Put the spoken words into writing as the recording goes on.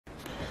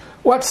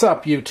What's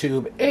up,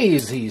 YouTube?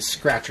 AZ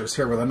Scratchers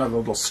here with another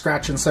little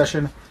scratching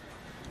session.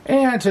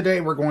 And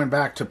today we're going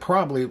back to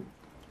probably,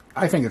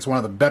 I think it's one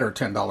of the better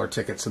 $10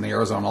 tickets in the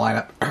Arizona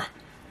lineup.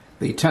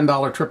 The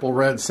 $10 Triple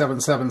Red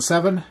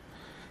 777.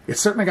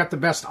 It's certainly got the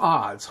best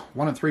odds,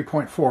 1 in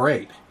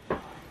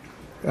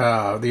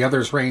 3.48. The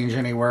others range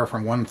anywhere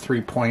from 1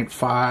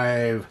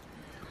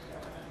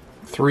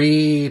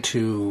 3.53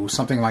 to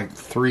something like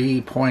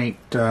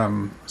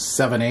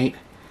 3.78.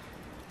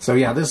 So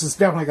yeah, this has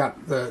definitely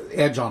got the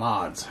edge on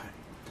odds.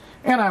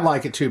 And I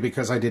like it too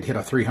because I did hit a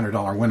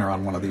 $300 winner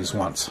on one of these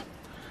once.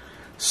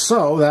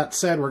 So that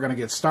said, we're going to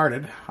get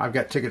started. I've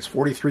got tickets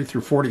 43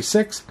 through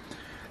 46.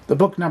 The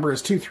book number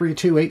is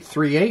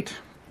 232838.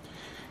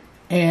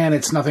 And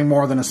it's nothing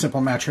more than a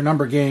simple match your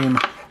number game.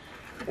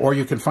 Or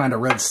you can find a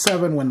red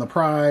 7, win the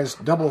prize,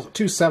 double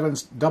 2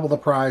 7s, double the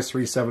prize,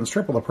 3 7s,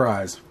 triple the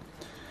prize.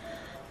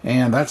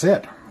 And that's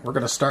it. We're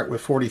going to start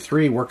with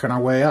 43, working our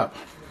way up.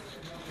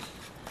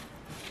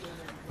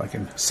 I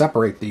can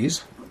separate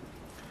these.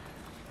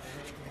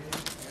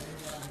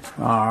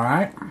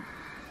 Alright.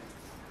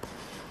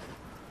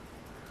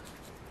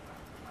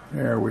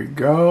 There we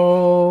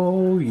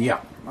go.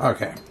 Yeah.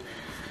 Okay.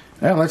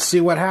 Now let's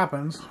see what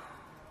happens.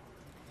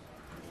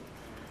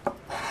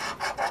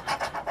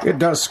 It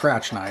does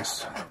scratch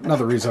nice.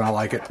 Another reason I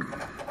like it.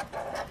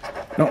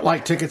 Don't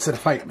like tickets that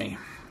fight me.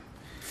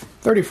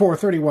 34,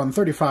 31,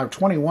 35,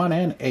 21,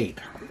 and 8.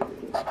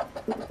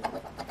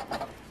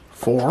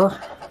 4.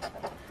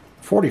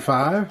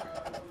 45,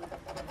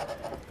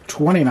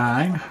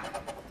 29,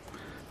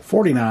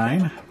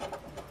 49,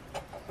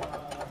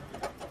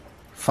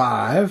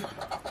 5,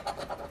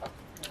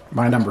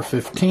 my number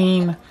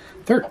 15,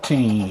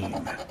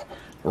 13,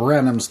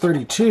 randoms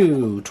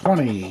 32,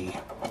 20,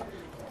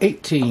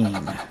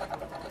 18,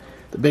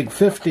 the big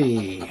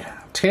 50,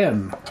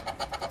 10,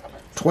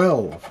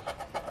 12,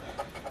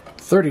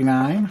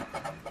 39,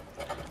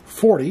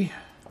 40,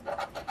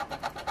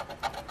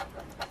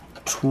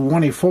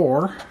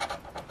 24,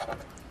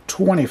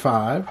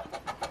 25,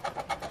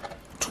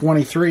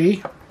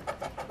 23,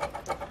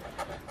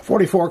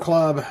 44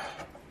 club,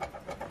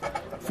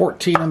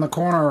 14 in the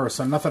corner,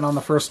 so nothing on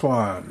the first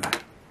one.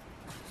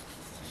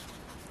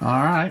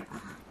 Alright.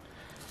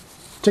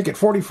 Ticket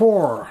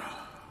 44.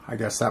 I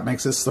guess that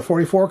makes this the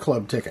 44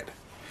 club ticket.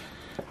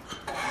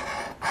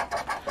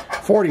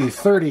 40,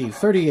 30,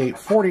 38,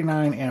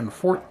 49, and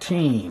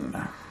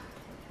 14.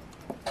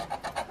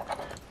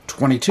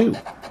 22,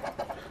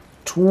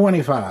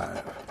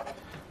 25,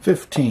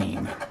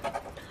 15,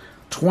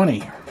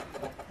 20,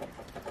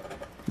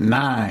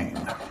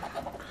 9,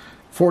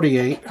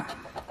 48,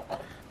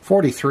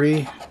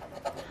 43,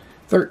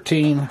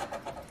 13,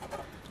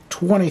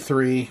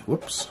 23,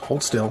 whoops,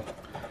 hold still,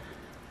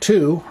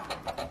 2,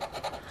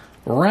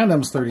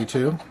 randoms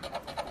 32,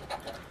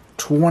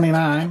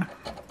 29,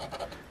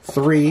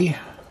 3,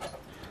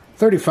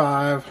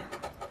 35,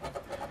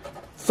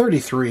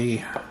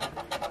 33,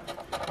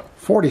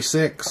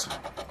 46,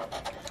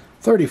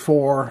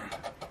 34,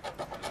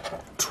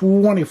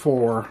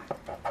 24,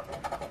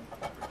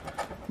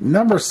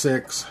 number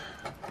 6,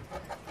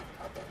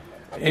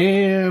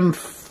 and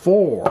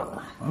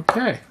 4.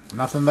 Okay,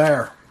 nothing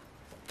there.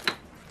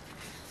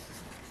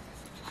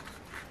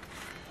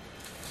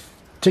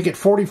 Ticket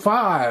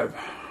 45.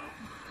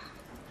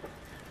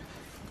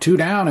 2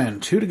 down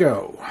and 2 to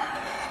go.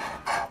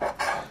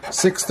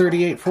 6,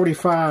 38,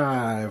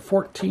 45,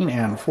 14,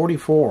 and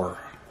 44.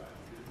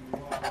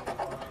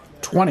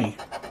 20,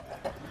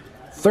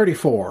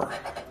 34,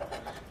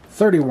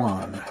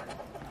 31,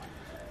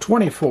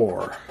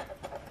 24,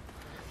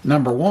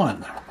 number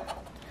 1,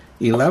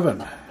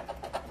 11,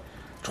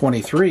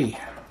 23,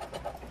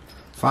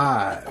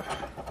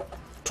 5,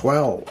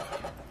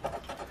 12,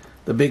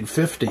 the big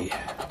 50,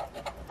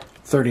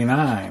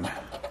 39,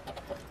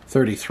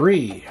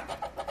 33,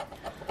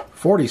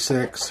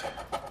 46,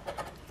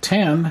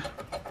 10,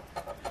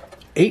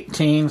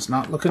 18's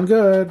not looking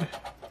good,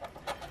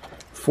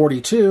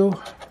 42,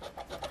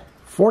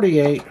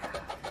 48,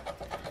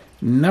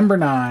 number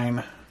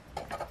 9,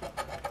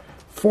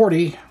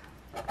 40,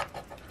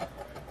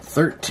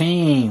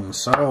 13.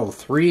 So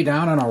 3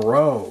 down in a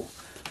row.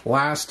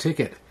 Last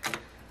ticket.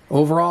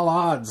 Overall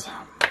odds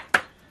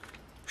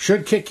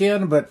should kick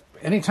in, but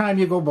anytime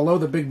you go below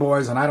the big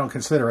boys, and I don't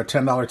consider a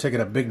 $10 ticket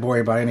a big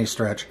boy by any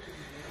stretch,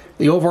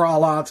 the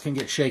overall odds can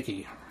get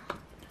shaky.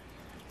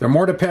 They're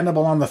more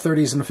dependable on the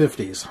 30s and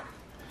 50s.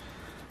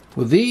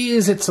 With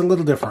these, it's a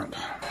little different.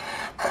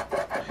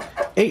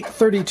 8,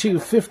 32,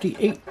 50,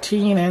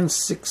 18, and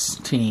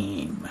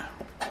 16.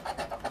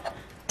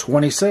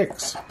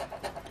 26,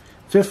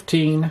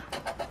 15,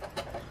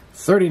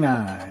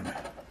 39,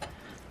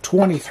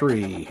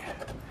 23,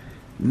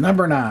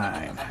 number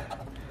 9,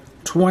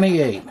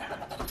 28,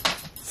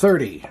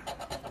 30,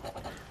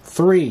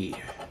 3,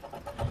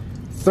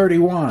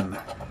 31,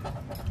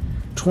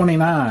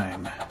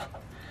 29,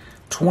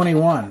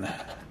 21,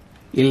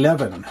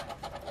 11,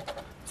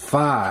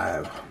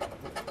 5,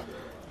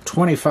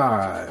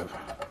 25,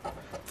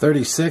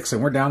 36,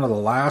 and we're down to the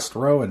last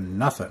row and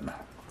nothing.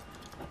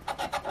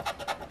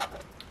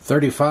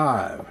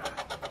 35,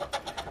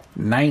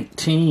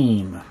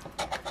 19,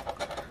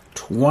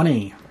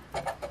 20,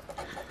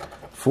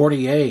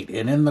 48,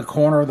 and in the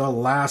corner, the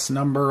last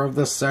number of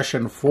the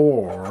session,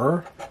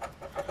 4.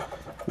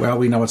 Well,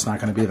 we know it's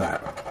not going to be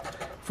that.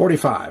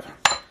 45.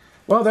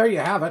 Well, there you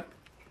have it.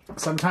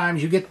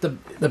 Sometimes you get the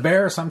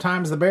bear,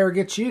 sometimes the bear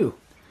gets you.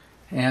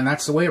 And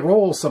that's the way it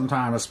rolls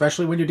sometimes,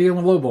 especially when you're dealing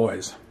with low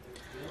boys.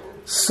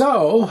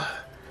 So,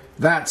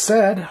 that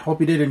said, hope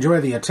you did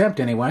enjoy the attempt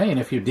anyway. And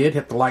if you did,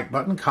 hit the like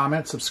button,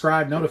 comment,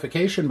 subscribe,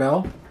 notification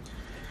bell.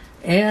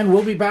 And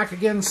we'll be back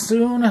again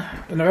soon,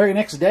 in the very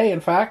next day,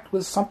 in fact,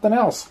 with something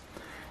else.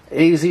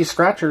 AZ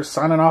Scratchers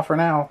signing off for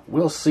now.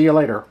 We'll see you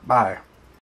later. Bye.